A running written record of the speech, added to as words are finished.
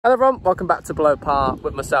Hello everyone, welcome back to Below Par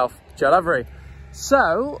with myself, Joe Lavery.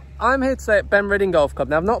 So, I'm here today at Rhydding Golf Club.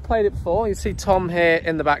 Now, I've not played it before. You see Tom here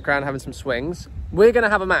in the background having some swings. We're going to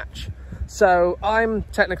have a match. So, I'm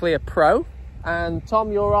technically a pro, and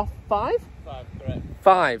Tom, you're off 5? 5, correct.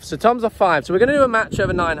 5. So, Tom's off 5. So, we're going to do a match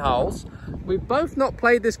over 9 holes. We've both not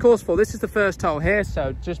played this course before. This is the first hole here, so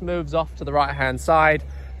it just moves off to the right-hand side.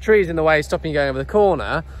 Trees in the way, stopping you going over the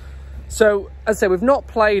corner. So, as I say, we've not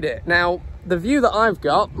played it. Now, the view that I've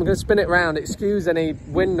got, I'm going to spin it round, excuse any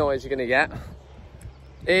wind noise you're going to get,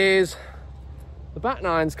 is the back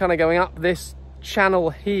nine's kind of going up this channel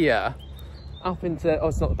here, up into, oh,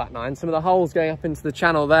 it's not the back nine, some of the holes going up into the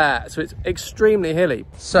channel there, so it's extremely hilly.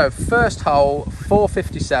 So first hole,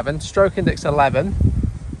 457, stroke index 11,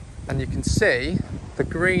 and you can see the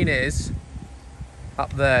green is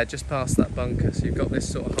up there, just past that bunker, so you've got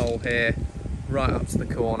this sort of hole here, right up to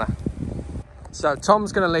the corner. So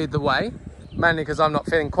Tom's going to lead the way, mainly because I'm not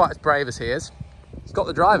feeling quite as brave as he is. He's got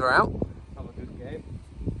the driver out. Have a good game.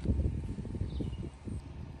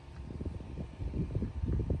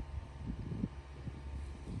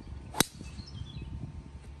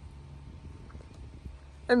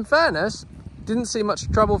 In fairness, didn't see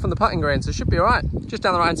much trouble from the putting green, so it should be all right. Just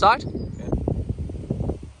down the right hand side.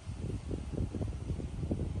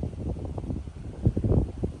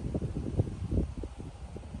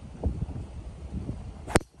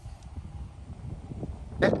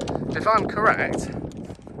 Okay. If I'm correct,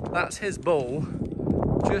 that's his ball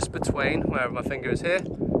just between, wherever my finger is here,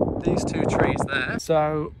 these two trees there.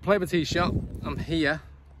 So, play the tee shot. I'm here,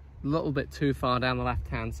 a little bit too far down the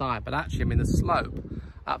left-hand side, but actually, I mean, the slope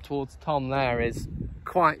up towards Tom there is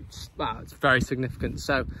quite, well, it's very significant.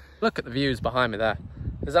 So, look at the views behind me there.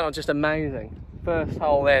 Is that not just amazing? First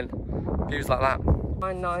hole in, views like that.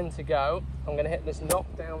 9 to go. I'm going to hit this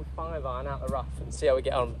knockdown 5-iron out the rough and see how we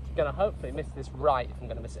get on. I'm going to hopefully miss this right if I'm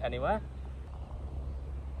going to miss it anywhere.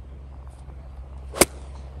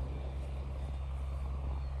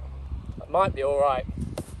 That might be all right.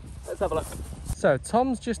 Let's have a look. So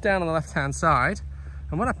Tom's just down on the left-hand side,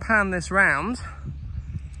 and when I pan this round,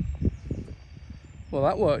 well,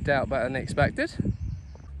 that worked out better than expected.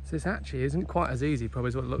 So this actually isn't quite as easy probably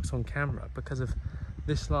as what it looks on camera because of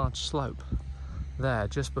this large slope there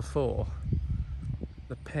just before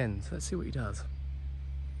the pin. So let's see what he does.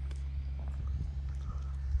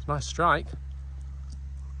 It's a nice strike.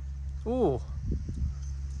 Ooh.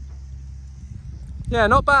 Yeah,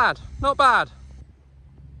 not bad, not bad.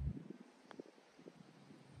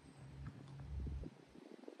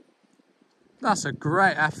 That's a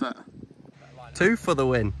great effort. 2 for the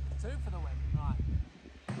win. 2 for the win, right.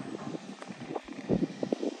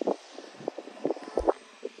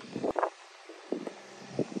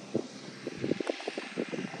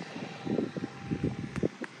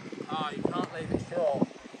 Oh, you can't leave it short.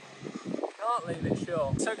 Can't leave it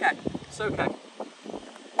short. It's okay, it's okay.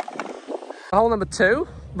 Hole number 2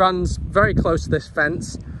 runs very close to this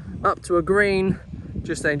fence, up to a green,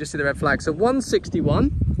 just saying, just see the red flag. So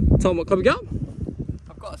 161. Tom, what club you got?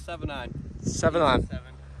 I've got a 7-iron. 7-iron.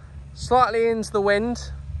 Slightly into the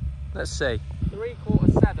wind. Let's see.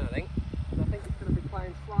 3/4 7, I think. I think it's going to be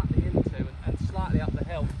playing slightly into and slightly up the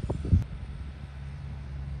hill.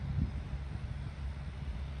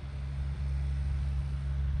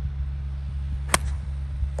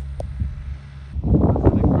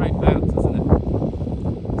 That's a great bounce, isn't it?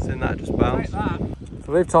 Isn't that just bounce? I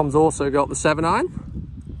believe Tom's also got the 7-iron.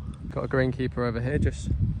 Got a greenkeeper over here, just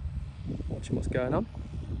watching what's going on.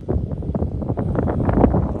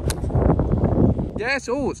 Yes,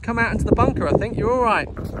 oh, it's come out into the bunker, I think. You're all right.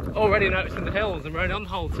 Already noticing the hills, and we're only on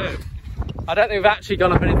hole 2. I don't think we've actually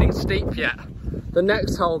gone up anything steep yet. The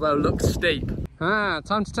next hole, though, looks steep. Ah,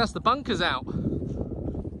 time to test the bunkers out.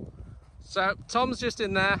 So, Tom's just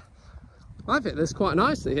in there. I've hit this quite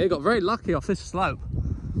nicely here. Got very lucky off this slope.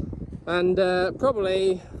 And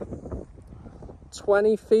probably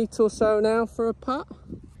 20 feet or so now for a putt.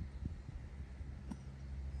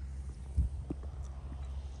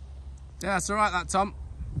 Yeah, it's all right, that, Tom.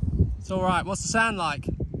 It's all right. What's the sound like?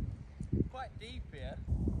 Quite deep here.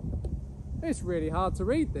 It's really hard to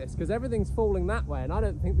read this because everything's falling that way, and I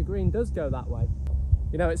don't think the green does go that way.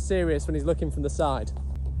 You know it's serious when he's looking from the side.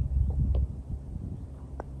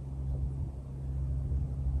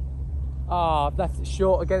 Oh, I've left it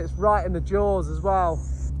short again. It's right in the jaws as well.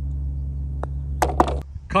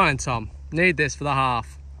 Come on, Tom. Need this for the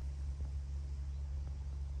half.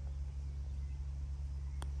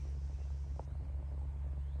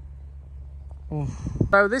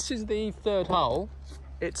 So this is the 3rd hole.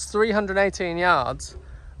 It's 318 yards,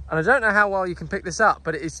 and I don't know how well you can pick this up,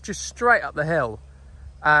 but it's just straight up the hill.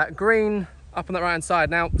 Green up on that right hand side.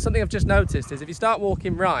 Now, something I've just noticed is if you start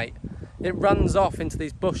walking right, it runs off into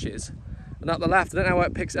these bushes. And up the left, I don't know where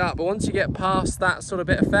it picks it up, but once you get past that sort of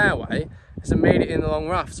bit of fairway, it's immediately in the long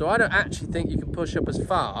rough. So I don't actually think you can push up as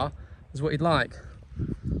far as what you'd like.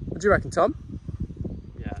 What do you reckon, Tom?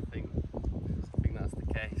 Yeah, I think that's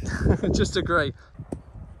the case. Just agree.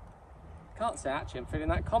 Can't say actually I'm feeling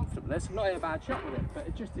that confident with this. I'm not in a bad shot with it, but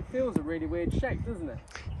it feels a really weird shape, doesn't it?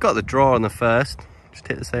 Got the draw on the first. Just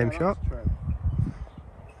hit the same Yeah, shot. That's true.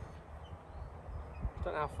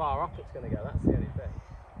 Don't know how far up it's going to go. That's the only thing.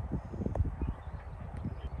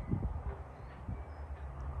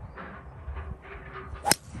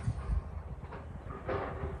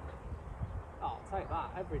 Oh, I'll take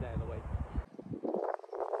that every day of the week.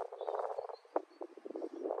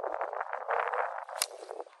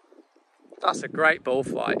 That's a great ball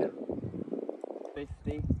flight.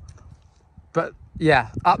 50. But yeah,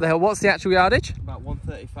 up the hill. What's the actual yardage? About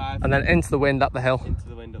 135. And then into the wind up the hill. Into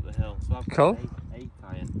the wind up the hill. So I've got Cool. eight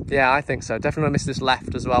iron. Yeah, I think so. Definitely gonna miss this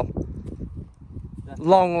left as well.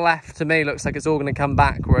 Long left to me looks like it's all going to come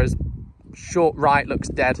back, whereas short right looks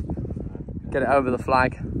dead. Get it over the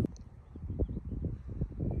flag.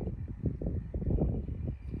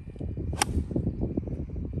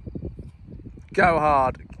 Go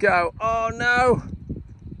hard. Go. Oh no.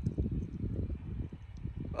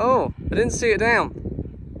 Oh, I didn't see it down.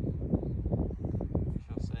 We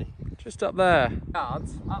shall see. Just up there.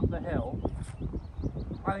 Yards up the hill.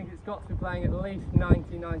 I think it's got to be playing at least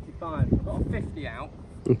 90, 95. I've got a 50 out.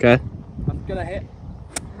 Okay. I'm going to hit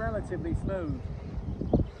relatively smooth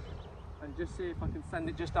and just see if I can send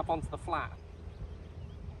it just up onto the flat.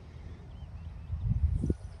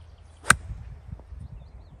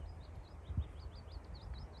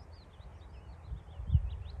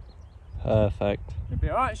 Perfect. Should be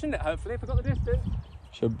alright, shouldn't it? Hopefully, if I got the distance.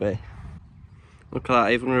 Should be. Look at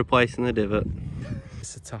that, even replacing the divot.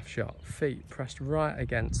 It's a tough shot. Feet pressed right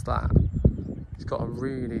against that. He's got a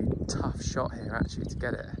really tough shot here actually to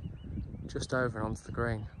get it just over and onto the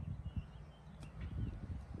green.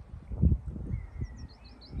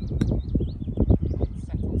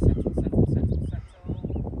 Settle, settle, settle, settle, settle.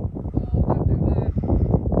 Oh, don't do that.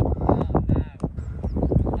 Oh no.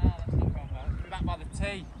 Oh, that's not gone well. Do that by the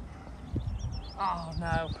tee. Oh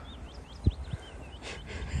no.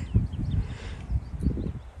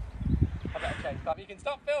 I better change that. You can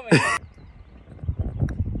stop filming.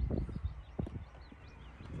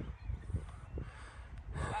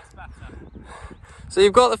 That's better. So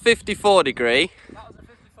you've got the 54 degree. That was a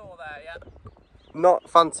 54 there, yeah. Not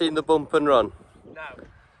fancying the bump and run. No.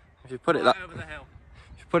 If you put it Right that over the hill.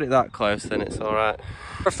 if you put it that close, then it's all right.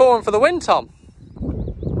 We're falling for the win, Tom.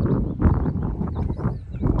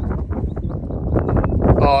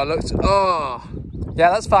 Oh, it looks. Oh,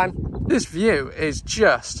 yeah, that's fine. This view is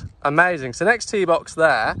just amazing. So next tee box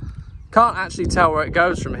there. Can't actually tell where it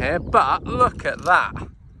goes from here, but look at that.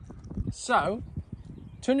 So,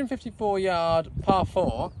 254 yard par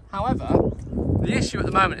 4. However, the issue at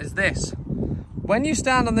the moment is this. When you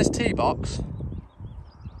stand on this tee box,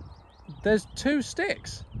 there's 2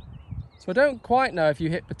 sticks. So I don't quite know if you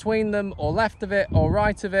hit between them or left of it or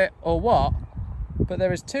right of it or what, but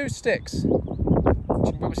there is 2 sticks,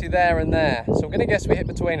 which are obviously there and there. So I'm going to guess we hit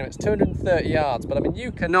between them. It's 230 yards, but I mean,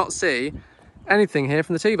 you cannot see anything here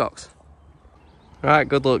from the tee box. Right,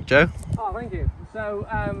 good luck, Joe. Oh, thank you. So,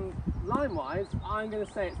 line-wise, I'm going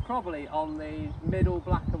to say it's probably on the middle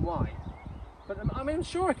black and white. But I mean, I'm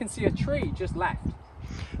sure I can see a tree just left.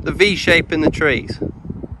 The V shape in the trees.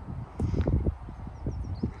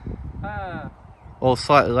 Or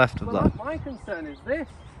slightly left of Well, that. my concern is this.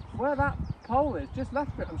 Where that pole is, just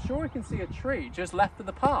left of it, I'm sure I can see a tree just left of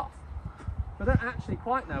the path. But I don't actually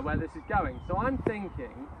quite know where this is going. So I'm thinking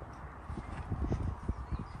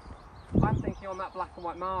on that black and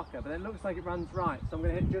white marker, but it looks like it runs right, so I'm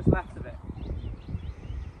going to hit just left of it.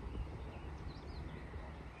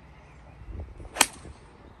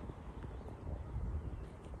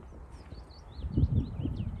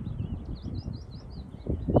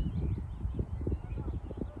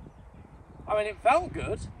 I mean, it felt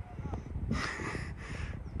good.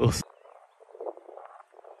 We'll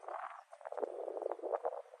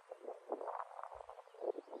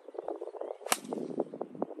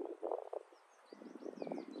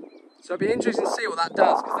So it'd be interesting to see what that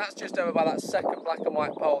does, because that's just over by that second black and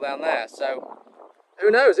white pole down there. So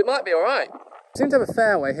who knows, it might be all right. We seem to have a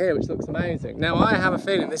fairway here, which looks amazing. Now I have a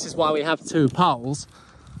feeling this is why we have 2 poles.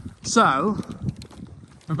 So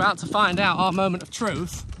we're about to find out our moment of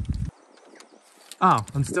truth. Oh,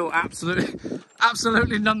 I'm still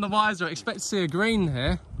absolutely none the wiser. I expect to see a green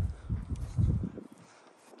here.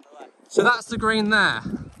 So that's the green there.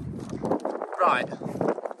 Right.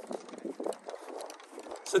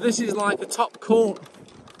 So this is like the top corner.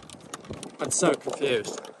 I'm so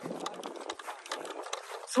confused.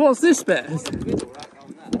 So what's this bit?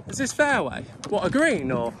 Is this fairway? What, a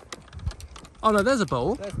green or? Oh no, there's a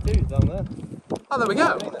ball. There's two down there. Oh, there we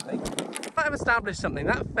go. Might have established something.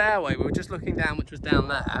 That fairway we were just looking down, which was down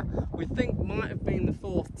there, we think might have been the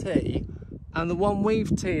 4th tee, and the one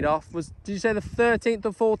we've teed off was, did you say the 13th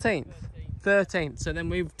or 14th? 13th. So then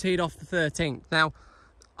we've teed off the 13th. Now,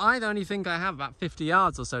 I only think I have about 50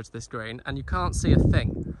 yards or so to this green, and you can't see a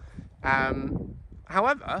thing.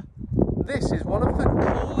 However, this is one of the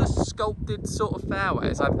coolest sculpted sort of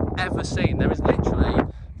fairways I've ever seen. There is literally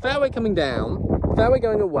fairway coming down, fairway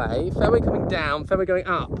going away, fairway coming down, fairway going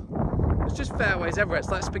up. There's just fairways everywhere. It's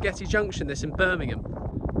like Spaghetti Junction, this in Birmingham.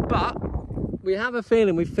 But we have a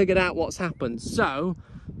feeling we've figured out what's happened. So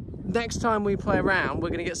next time we play around, we're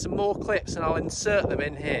going to get some more clips and I'll insert them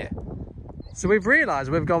in here. So we've realised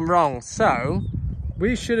we've gone wrong. So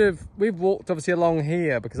we've walked obviously along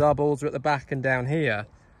here because our balls are at the back and down here.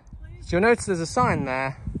 So you'll notice there's a sign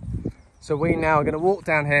there. So we now are going to walk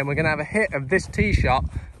down here and we're going to have a hit of this tee shot,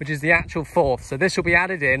 which is the actual 4th. So this will be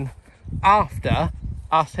added in after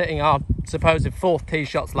us hitting our supposed 4th tee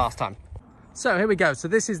shots last time. So here we go. So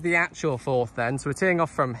this is the actual 4th then. So we're teeing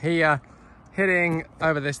off from here, hitting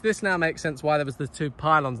over this. This now makes sense why there was the 2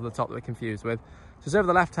 pylons on the top that we're confused with. So it's over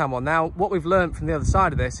the left-hand one. Now, what we've learned from the other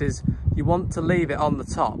side of this is you want to leave it on the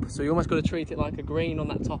top. So you almost got to treat it like a green on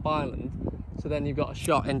that top island. So then you've got a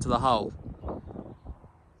shot into the hole.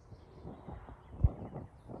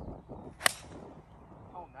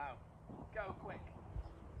 Oh no. Go quick.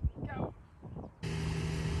 Go.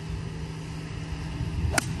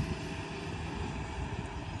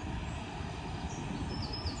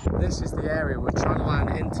 This is the area we're trying to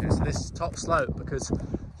land it into. So this is top slope because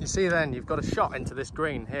you see then you've got a shot into this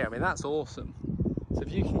green here. I mean, that's awesome. So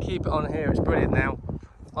if you can keep it on here, it's brilliant. Now,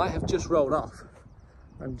 I have just rolled off.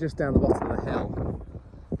 I'm just down the bottom of the hill,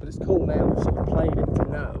 but it's cool now. We've sort of played it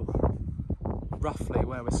to know roughly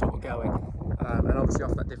where we're sort of going, and obviously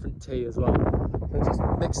off that different tee as well. So it just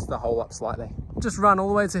mixes the hole up slightly. Just run all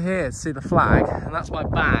the way to here to see the flag, and that's my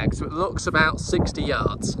bag. So it looks about 60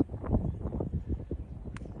 yards.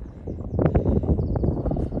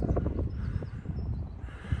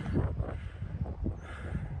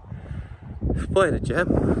 Playing a gem.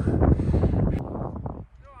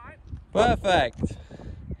 Perfect.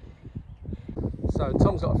 So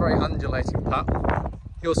Tom's got a very undulating putt.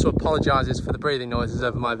 He also apologises for the breathing noises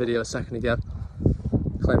over my video a second ago.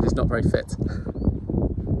 Claims he's not very fit.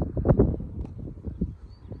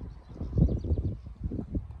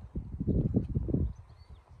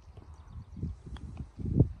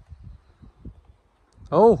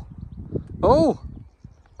 Oh! Oh!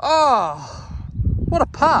 Oh! What a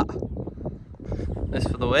putt! This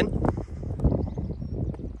for the win.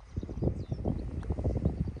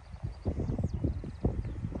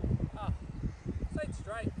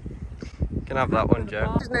 Can have that one,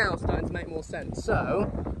 Joe. This is now starting to make more sense.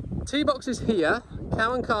 So, tee box is here,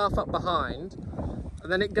 cow and calf up behind,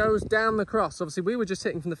 and then it goes down the cross. Obviously, we were just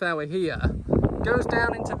hitting from the fairway here. Goes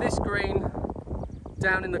down into this green,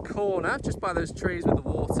 down in the corner, just by those trees with the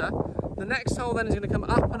water. The next hole then is going to come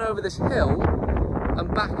up and over this hill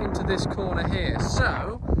and back into this corner here.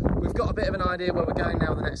 So, we've got a bit of an idea where we're going now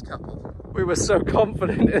with the next couple. We were so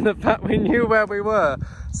confident in the fact we knew where we were.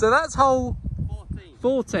 So that's hole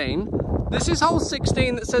 14. This is hole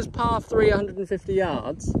 16 that says par 3, 150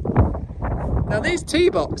 yards. Now these tee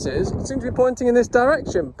boxes seem to be pointing in this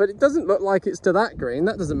direction, but it doesn't look like it's to that green.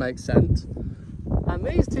 That doesn't make sense. And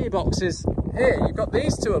these tee boxes here, you've got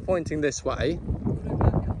these 2 are pointing this way.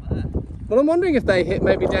 Well, I'm wondering if they hit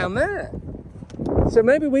maybe down there. So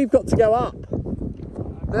maybe we've got to go up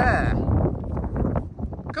there.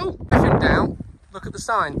 Cool. If in doubt, look at the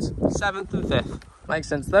signs. 7th and 5th. Makes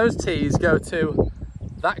sense. Those tees go to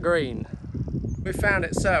that green. We found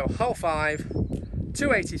it. So hole 5,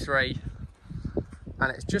 283,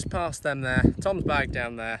 and it's just past them there. Tom's bag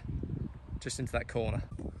down there, just into that corner.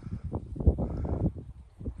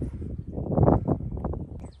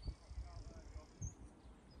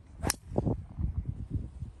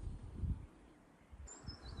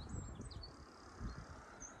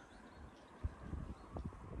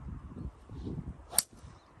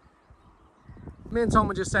 Me and Tom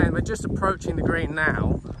were just saying we're just approaching the green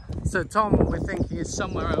now. So Tom, we're thinking, is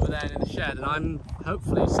somewhere over there in the shed, and I'm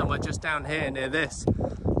hopefully somewhere just down here near this.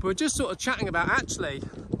 But we're just sort of chatting about, actually,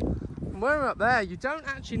 when we're up there, you don't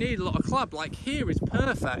actually need a lot of club. Like, here is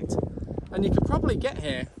perfect, and you could probably get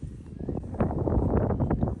here.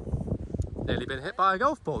 Nearly been hit by a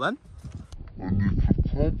golf ball then. And you could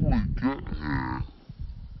probably get here.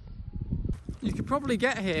 You could probably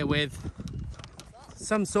get here with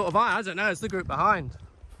some sort of iron. I don't know, it's the group behind.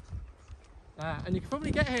 And you could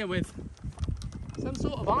probably get here with some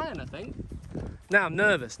sort of iron, I think. Now I'm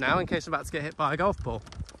nervous now in case I'm about to get hit by a golf ball.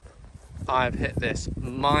 I've hit this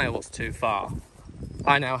miles too far.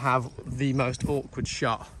 I now have the most awkward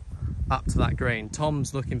shot up to that green.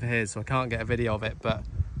 Tom's looking for his, so I can't get a video of it, but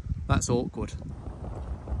that's awkward.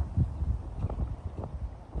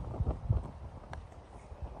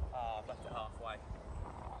 Oh, I've left it halfway.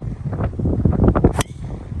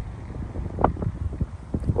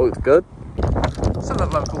 Oh, it's good. Some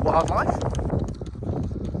of the local wildlife.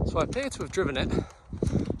 So I appear to have driven it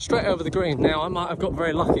straight over the green. Now I might have got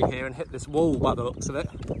very lucky here and hit this wall by the looks of it.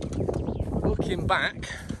 Looking back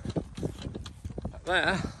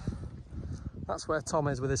there, that's where Tom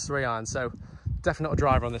is with his 3-iron. So definitely not a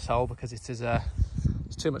driver on this hole because it is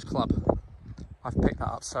it's too much club. I've picked that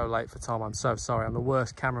up so late for Tom. I'm so sorry. I'm the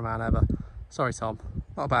worst cameraman ever. Sorry, Tom.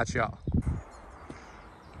 Not a bad shot.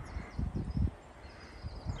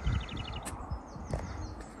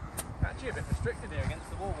 Actually a bit restricted here against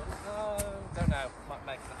the wall. Don't know. Might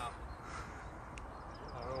make that up.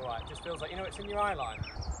 Oh, all right. Just feels like, you know, it's in your eye line.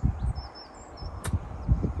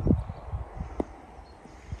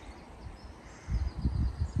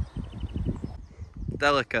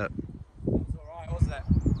 Delicate. It's all right, wasn't it?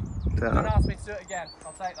 Don't ask me to do it again.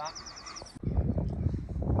 I'll take that.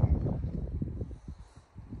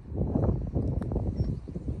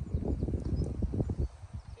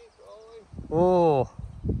 Oh,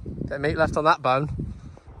 bit of meat left on that bone.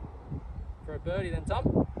 For a birdie then,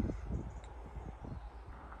 Tom.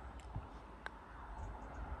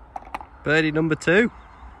 Birdie number 2.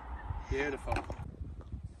 Beautiful.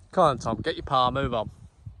 Come on, Tom, get your par, move on.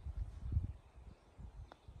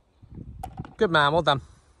 Good man, well done.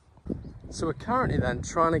 So we're currently then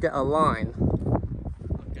trying to get a line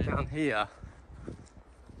down here.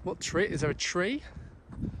 What tree? Is there a tree?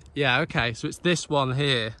 Yeah, okay, so it's this one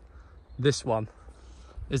here. This one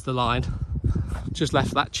is the line. Just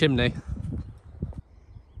left that chimney.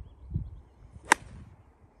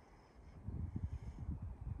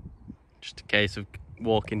 Just a case of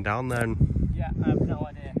walking down there and yeah, I have no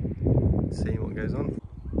idea. seeing what goes on.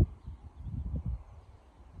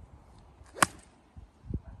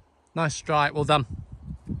 Nice strike, well done.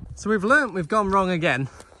 So we've learnt we've gone wrong again.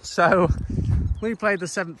 So we played the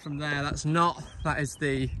 7th from there. That is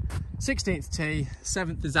the 16th tee.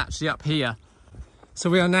 7th is actually up here. So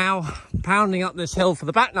we are now pounding up this hill for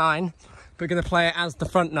the back 9. We're going to play it as the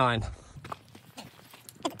front 9.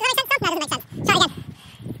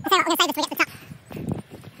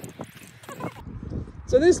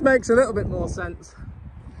 So this makes a little bit more sense.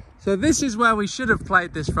 So this is where we should have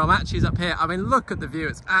played this from. Actually, it's up here. I mean, look at the view.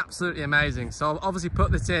 It's absolutely amazing. So I'll obviously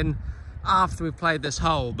put this in after we've played this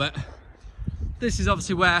hole, but this is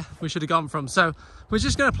obviously where we should have gone from. So we're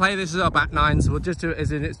just going to play this as our back 9. So we'll just do it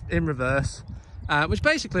as in reverse, which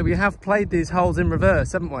basically we have played these holes in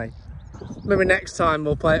reverse, haven't we? Maybe next time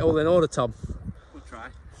we'll play it all in order, Tom. We'll try.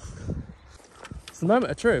 It's the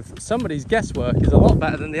moment of truth. Somebody's guesswork is a lot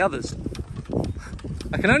better than the others.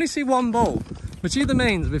 I can only see one ball, which either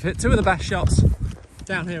means we've hit 2 of the best shots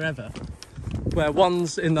down here ever, where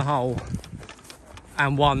one's in the hole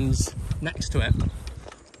and one's next to it,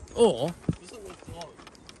 or Doesn't look long.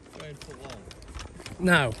 Going for long.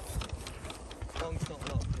 no. Long's not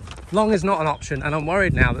an option. Long is not an option, and I'm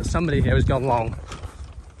worried now that somebody here has gone long.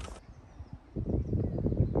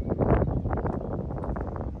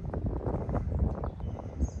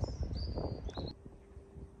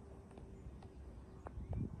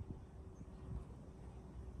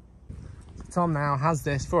 Tom now has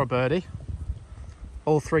this for a birdie.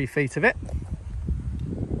 All 3 feet of it.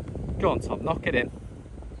 Go on, Tom, knock it in.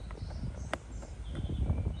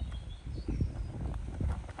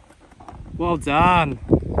 Well done.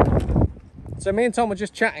 So me and Tom were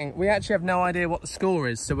just chatting. We actually have no idea what the score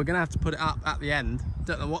is, so we're going to have to put it up at the end.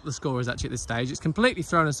 Don't know what the score is actually at this stage. It's completely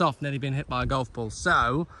thrown us off, nearly being hit by a golf ball.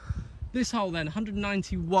 So this hole then,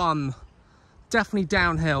 191, definitely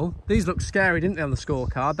downhill. These look scary, didn't they, on the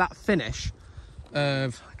scorecard? That finish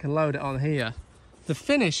of, I can load it on here. The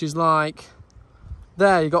finish is like,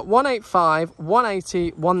 there, you got 185,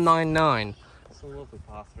 180, 199. It's a lovely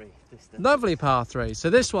par 3 distance. Lovely par 3. So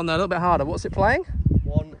this one, though, a little bit harder. What's it playing?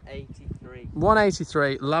 183.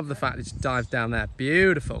 183. Love the fact it just dives down there.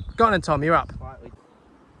 Beautiful. Go on then, Tom, you're up. Slightly.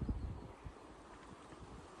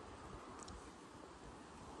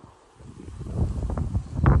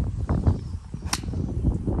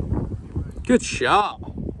 Good shot.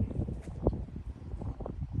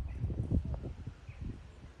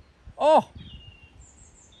 Oh,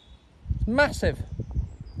 massive.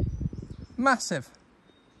 Massive.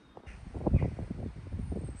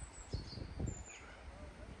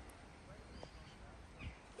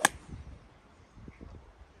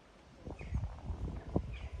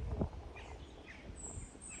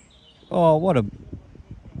 Oh, what a... I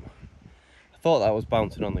thought that was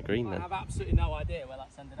bouncing on the green I then. have absolutely no idea where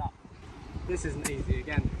that's ended up. This isn't easy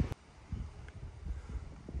again.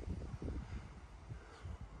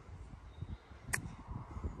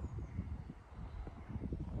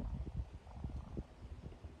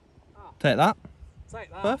 Take that.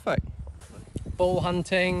 Take that. Perfect. Bull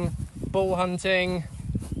hunting, bull hunting.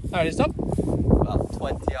 Oh, it is up. About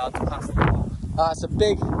 20 yards past the bar. That's a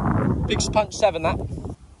big punch 7, that.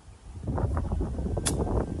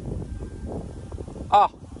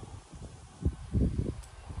 Ah.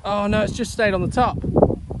 Oh no, it's just stayed on the top.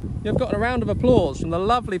 You've got a round of applause from the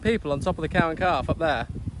lovely people on top of the Cow and Calf up there.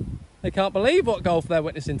 They can't believe what golf they're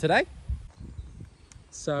witnessing today.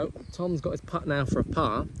 So, Tom's got his putt now for a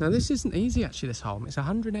par. Now this isn't easy actually, this hole. It's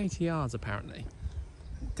 180 yards apparently.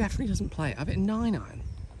 Definitely doesn't play it. I've hit 9-iron.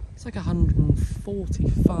 It's like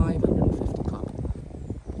 145, 150 club.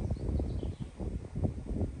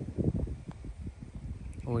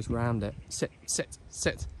 Always round it. Sit, sit,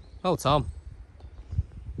 sit. Oh, Tom.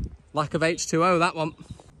 Lack of H2O, that one.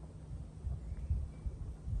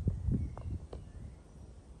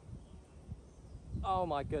 Oh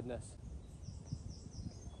my goodness.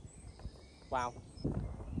 Wow.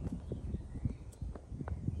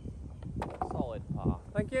 Solid par.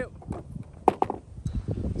 Thank you.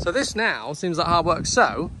 So this now seems like hard work.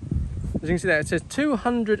 So, as you can see there, it says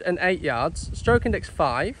 208 yards, stroke index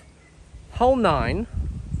 5, hole 9,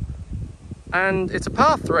 and it's a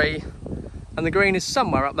par 3, and the green is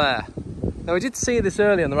somewhere up there. Now we did see this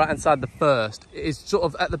earlier on the right hand side, the first. It is sort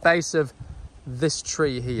of at the base of this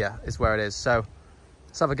tree here is where it is. So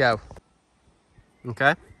let's have a go.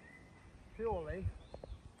 Okay. Purely.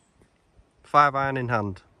 5-iron in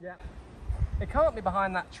hand. Yeah. It can't be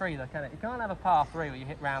behind that tree though, can it? You can't have a par 3 where you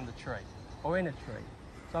hit round the tree or in a tree.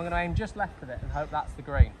 So I'm going to aim just left of it and hope that's the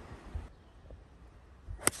green.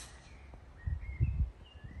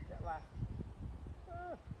 Get left.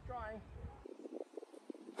 Trying.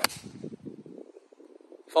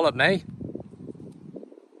 Followed me.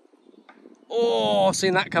 Oh,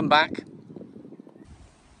 seen that come back.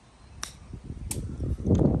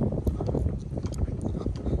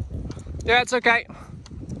 Yeah, it's okay.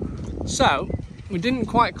 So, we didn't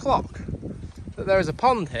quite clock that there is a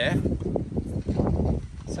pond here.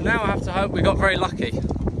 So now I have to hope we got very lucky.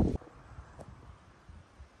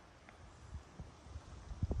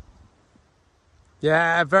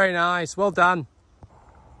 Yeah, very nice. Well done.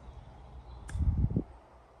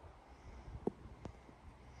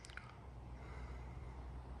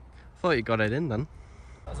 Thought you got it in then.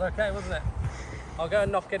 That was okay, wasn't it? I'll go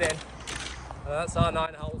and knock it in. And that's our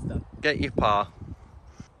 9 holes done. Get your par.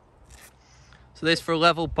 So this for a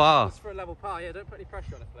level par. This for a level par, yeah, don't put any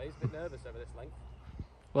pressure on it please. A bit nervous over this length.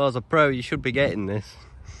 Well, as a pro, you should be getting this.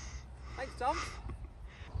 Thanks, Tom.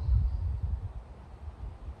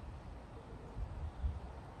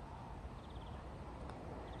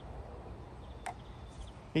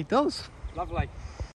 He does. Lovely.